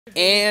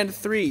And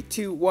 3,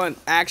 2, 1,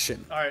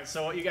 action. Alright,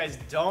 so what you guys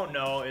don't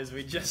know is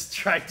we just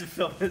tried to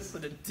film this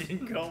and it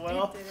didn't go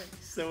well.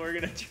 So we're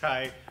gonna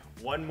try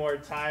one more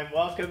time.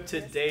 Welcome to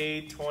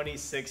day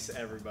 26,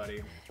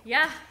 everybody.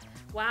 Yeah.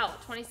 Wow,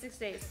 26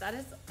 days. That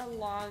is a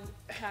long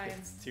time.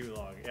 It's too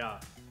long, yeah.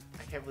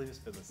 I can't believe it's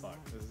been this long.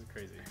 This is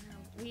crazy.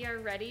 We are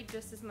ready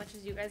just as much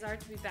as you guys are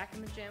to be back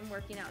in the gym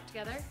working out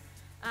together.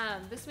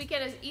 This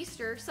weekend is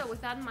Easter, so with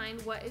that in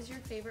mind, what is your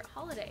favorite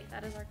holiday?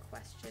 That is our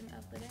question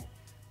of the day.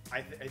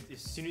 As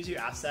soon as you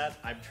ask that,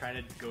 I'm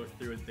trying to go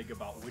through and think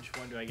about which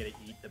one do I get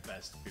to eat the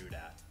best food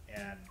at.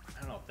 And I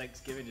don't know,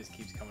 Thanksgiving just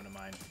keeps coming to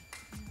mind.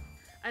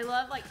 I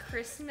love like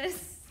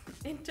Christmas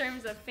in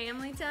terms of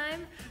family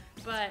time,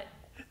 but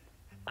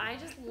I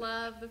just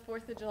love the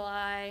 4th of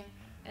July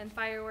and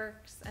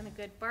fireworks and a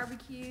good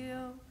barbecue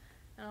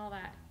and all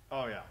that.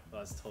 Oh yeah,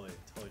 that's totally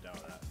down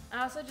with that.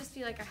 I also just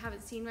feel like I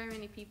haven't seen very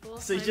many people.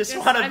 So you just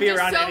want to be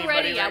around so anybody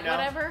ready right now?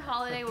 Whatever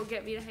holiday will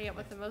get me to hang out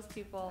with the most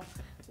people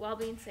while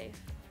being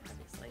safe,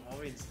 obviously.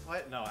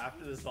 What? No,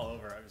 after this is all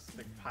over, I'm just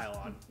gonna pile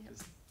on. Yep.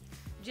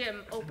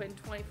 Gym open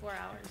 24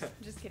 hours.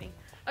 Just kidding.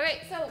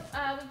 Okay, so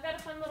we've got a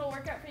fun little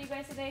workout for you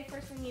guys today.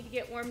 First, we need to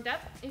get warmed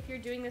up. If you're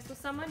doing this with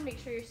someone, make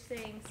sure you're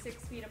staying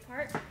 6 feet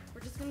apart.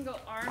 We're just gonna go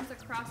arms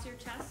across your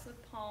chest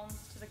with palms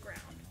to the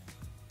ground.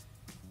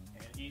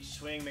 And each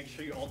swing, make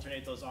sure you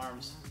alternate those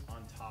arms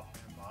on top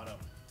and bottom.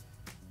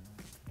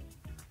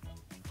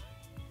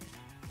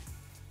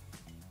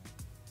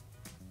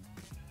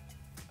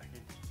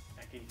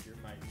 I can hear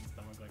my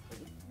stomach going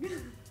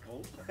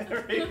cold.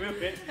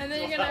 Remove it. And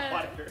then you're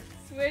gonna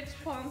switch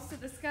palms to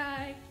the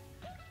sky.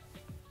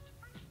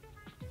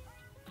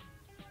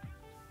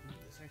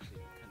 This actually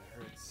kind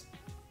of hurts.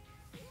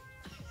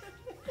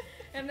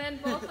 And then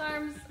both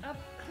arms up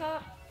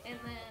top and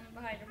then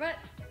behind your butt.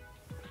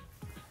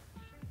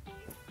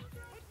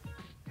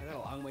 I got a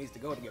long ways to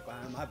go to get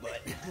behind my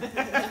butt.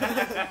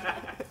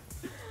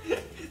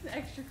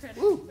 Extra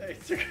credit. Woo.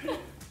 Extra credit.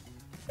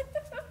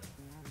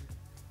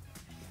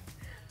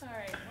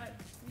 Alright, what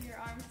your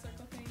arm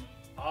circle thing?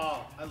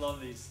 Oh, I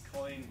love these.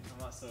 Colleen, I'm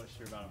not so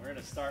sure about them. We're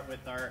going to start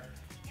with our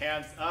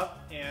hands up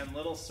and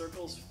little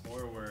circles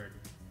forward.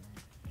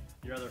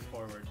 Your other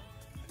forward.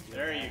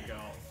 There you go.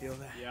 Feel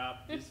that? Yeah,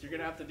 you're going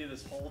to have to do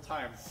this whole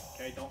time.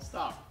 Okay, don't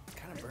stop. It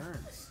kind of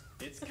burns.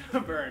 It's going to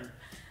burn.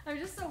 I'm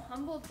just so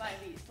humbled by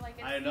these. Like,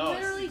 it's I know,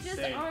 literally it's just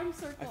insane. arm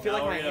circles. I feel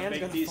like Now my we're going hand's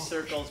to make gonna these fall.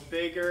 circles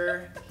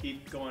bigger.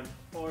 Keep going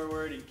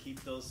forward and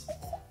keep those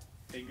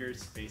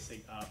fingers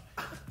facing up.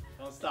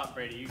 Don't stop,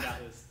 Brady. You got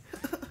this.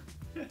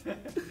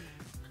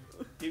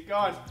 Keep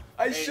going.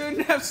 I Hey.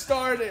 shouldn't have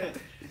started.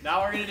 Now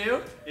what we're going to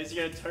do is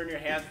you're going to turn your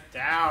hands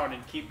down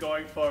and keep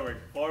going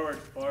forward. Forward,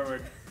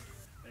 forward.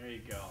 There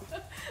you go.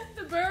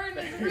 The burn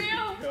There is you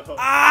real. go.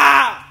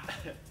 Ah!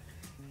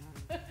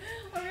 Are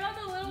we on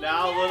the little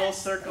Now one yet? little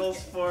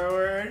circles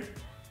forward.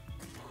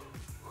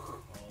 Oh,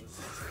 this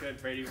is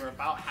good, Brady. We're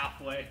about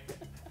halfway.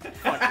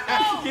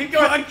 No. Keep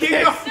going, keep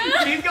going,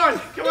 keep going.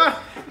 Come on.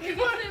 You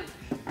Come on.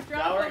 gotta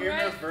drop Now we're them in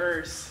right.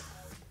 reverse.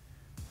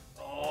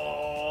 I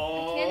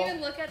Oh. can't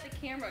even look at the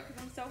camera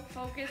because I'm so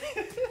focused.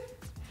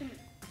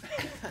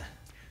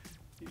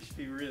 You should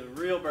be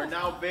real burn.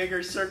 Now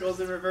bigger circles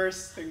in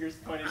reverse. Fingers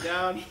pointing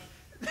down.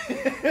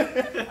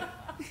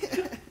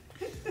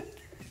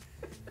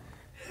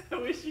 I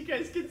wish you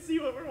guys could see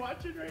what we're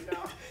watching right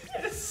now.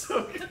 It's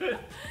so good.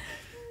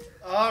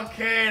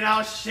 Okay,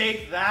 now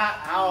shake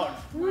that out.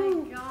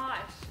 Oh my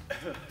gosh.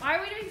 Why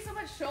are we doing so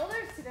much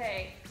shoulders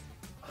today?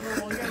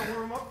 Oh, we gotta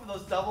warm up for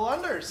those double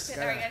unders.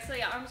 Okay, alright guys, so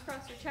yeah, arms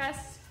across your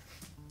chest.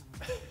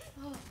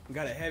 Oh, We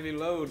got a heavy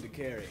load to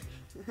carry.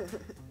 I know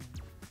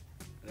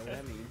what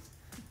that means.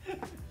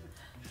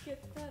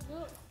 get that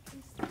little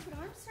these stupid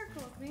arm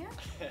circles, man.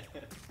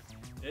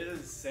 It is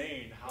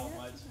insane how Yeah.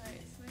 much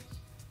Alright, switch.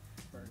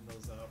 burn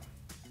those up.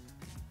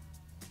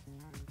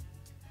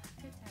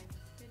 Good times.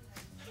 Good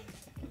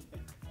times.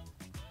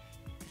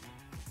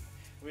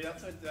 Wait,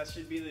 that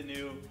should be the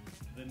new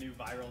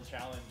viral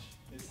challenge.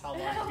 Is how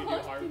long you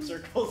can do arm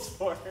circles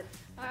for.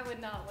 I would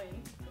not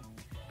win.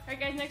 Alright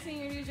guys, next thing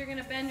you're gonna do is you're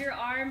gonna bend your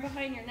arm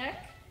behind your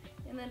neck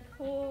and then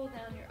pull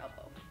down your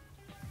elbow.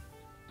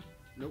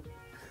 Nope.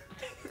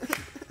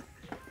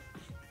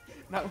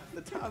 Not with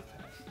the top.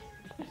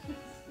 And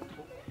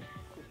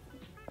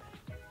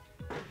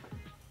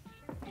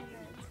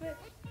then switch.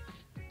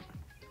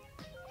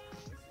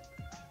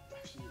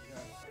 Actually,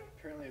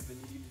 apparently I've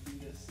been needing to do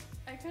this.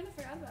 I kind of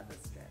forgot about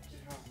this stretch.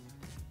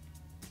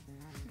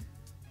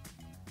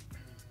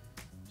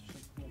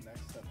 Just cool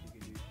next step you can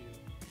do too.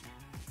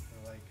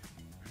 Or like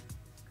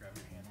grab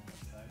your hand on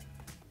one side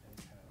and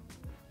kind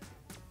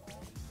of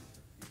all these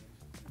different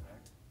feelings from your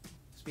neck.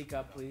 Speak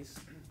up, please.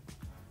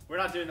 We're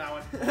not doing that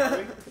one, are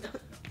we?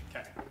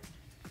 Okay.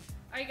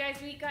 Alright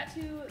guys, we got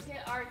to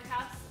get our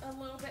calves a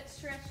little bit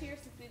stretched here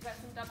since we've got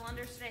some double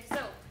unders today.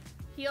 So,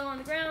 heel on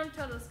the ground,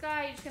 toe to the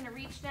sky, you're just going to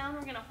reach down.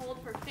 We're going to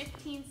hold for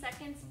 15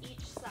 seconds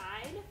each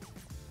side.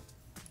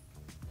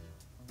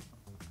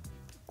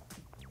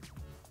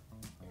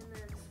 And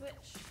then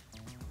switch.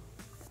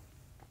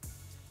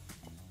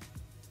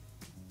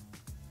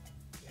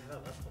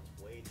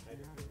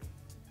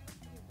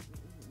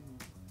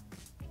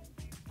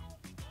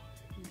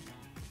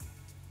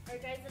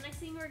 Alright guys, the next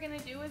thing we're gonna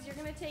do is you're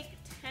gonna take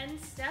 10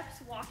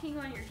 steps walking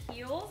on your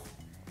heels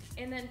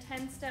and then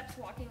 10 steps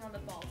walking on the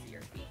balls of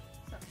your feet.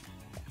 So.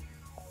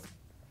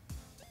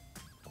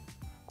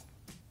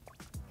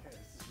 Okay,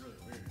 this is really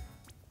weird.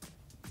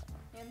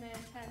 And then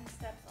 10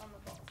 steps on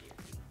the balls of your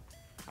feet.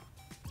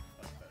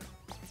 That's better.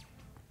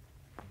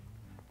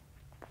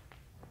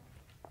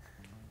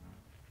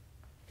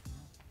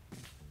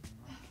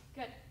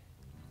 Good.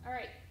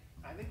 Alright.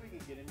 I think we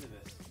can get into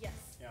this. Yes.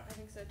 Yeah. I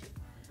think so too. Mm-hmm.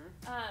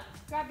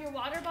 Grab your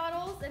water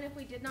bottles, and if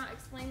we did not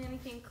explain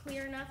anything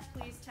clear enough,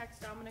 please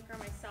text Dominic or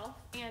myself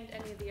and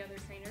any of the other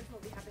trainers.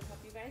 We'll be happy to help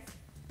you guys.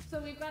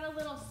 So we've got a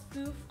little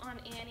spoof on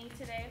Annie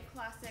today, a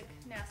classic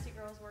Nasty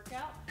Girls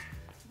workout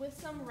with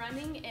some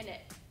running in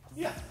it.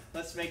 Yeah,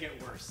 let's make it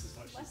worse, is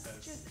what Let's she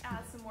says. just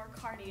add some more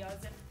cardio,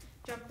 as if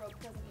jump rope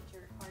doesn't get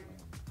your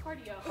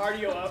cardio.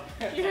 Cardio up.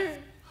 Your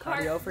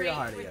Cardio heart for your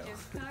rate, cardio. which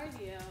is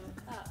cardio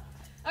up.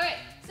 Alright,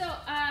 so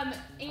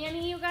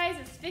Annie, you guys,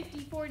 is 50,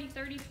 40,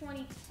 30,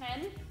 20,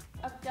 10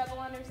 of double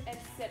unders and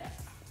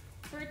sit-ups.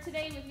 For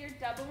today, with your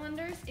double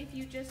unders, if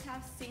you just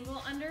have single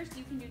unders,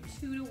 you can do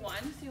 2 to 1,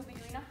 so you'll be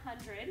doing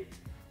 100.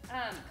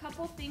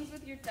 Couple things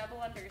with your double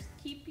unders.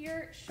 Keep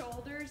your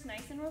shoulders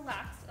nice and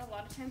relaxed. A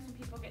lot of times when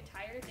people get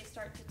tired, they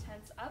start to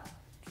tense up.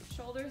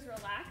 Shoulders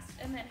relaxed,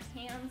 and then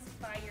hands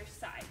by your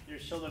side. Your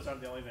shoulders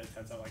aren't the only thing that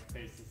tense out, like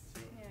faces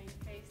too. Yeah, your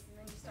face, and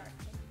then you start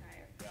getting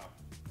tired. Yeah.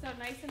 So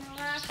nice and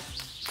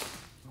relaxed.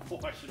 Oh,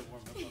 I should have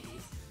warmed up on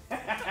these.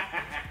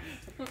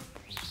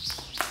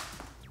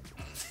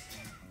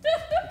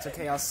 It's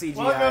okay, I'll CGI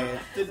Welcome it.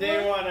 to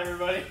day one,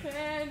 everybody.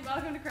 And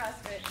welcome to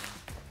CrossFit.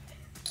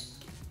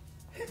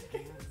 This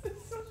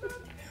is so bad.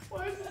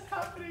 Why is this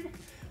happening?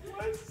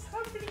 Why is this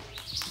happening?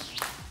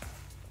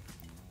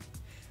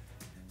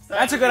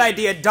 That's a good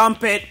idea,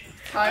 dump it.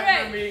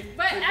 Time for me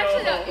but to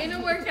actually go. though, in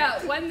a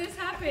workout, when this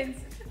happens,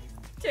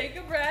 take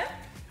a breath.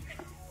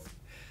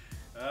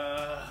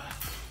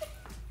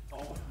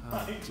 Oh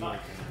my god.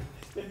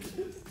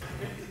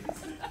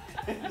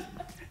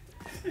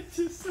 It's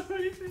just so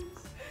many things.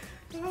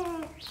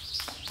 Oh.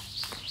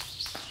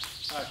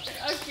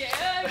 Okay.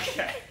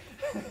 Okay.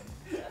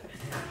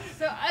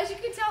 So as you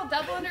can tell,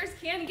 double unders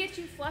can get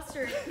you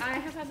flustered. I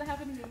have had that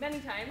happen to me many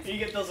times. You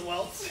get those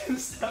welts and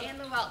stuff. And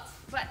the welts.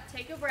 But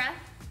take a breath,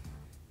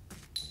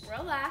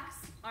 relax,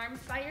 arms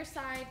by your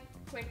side,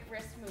 quick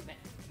wrist movement.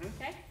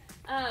 Okay?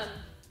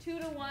 2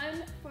 to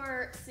 1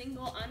 for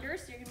single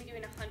unders, so you're gonna be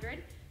doing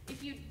 100.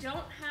 If you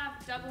don't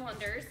have double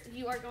unders,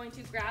 you are going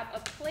to grab a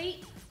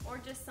plate or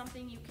just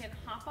something you can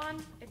hop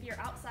on. If you're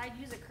outside,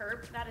 use a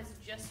curb. That is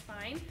just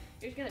fine.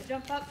 You're just gonna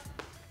jump up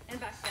and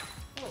back down.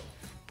 Whoa.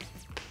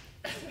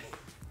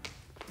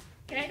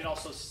 You can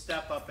also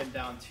step up and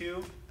down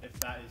too, if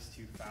that is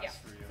too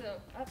fast for you.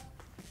 So up.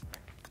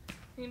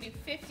 You're gonna do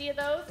 50 of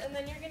those, and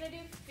then you're gonna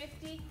do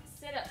 50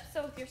 sit-ups.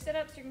 So with your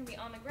sit-ups, you're gonna be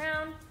on the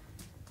ground.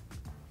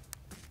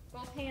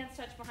 Both hands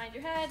touch behind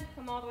your head.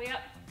 Come all the way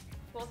up.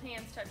 Both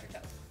hands touch your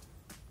toes.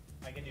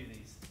 I can do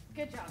these.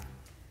 Good job.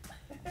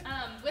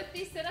 With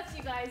these sit-ups,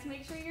 you guys,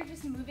 make sure you're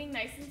just moving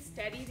nice and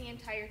steady the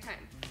entire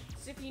time.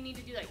 So if you need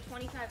to do like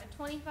 25 and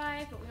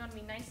 25, but we want to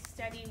be nice and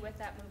steady with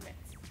that movement.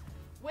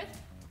 With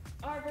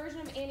our version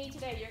of Annie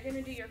today, you're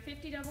going to do your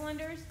 50 double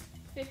unders,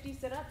 50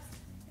 sit-ups,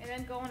 and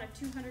then go on a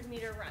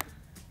 200-meter run.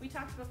 We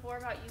talked before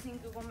about using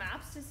Google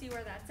Maps to see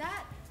where that's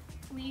at.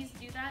 Please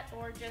do that,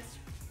 or just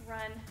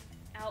run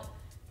out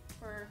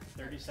for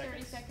 30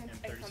 seconds, and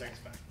 30 come seconds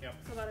back. Yep.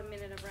 So about a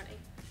minute of running.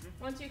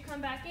 Once you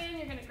come back in,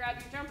 you're gonna grab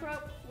your jump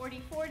rope,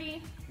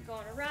 40-40, go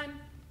on a run,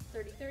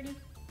 30-30,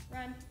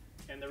 run.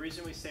 And the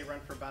reason we say run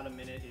for about a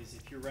minute is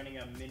if you're running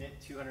a minute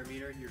 200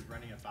 meter, you're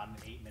running about an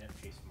 8-minute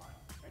pace mile.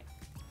 Right.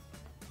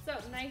 So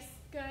nice,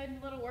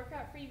 good little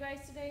workout for you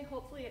guys today.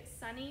 Hopefully it's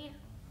sunny,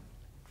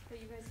 so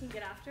you guys can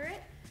get after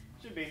it.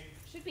 Should be.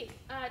 Should be.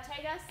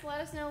 Tag us,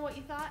 let us know what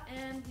you thought,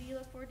 and we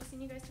look forward to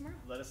seeing you guys tomorrow.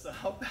 Let us know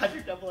how bad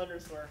your double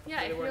unders were. Yeah,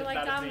 They if weren't you're as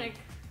like bad as me. Dominic,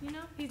 you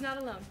know, he's not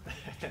alone.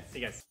 See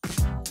you guys.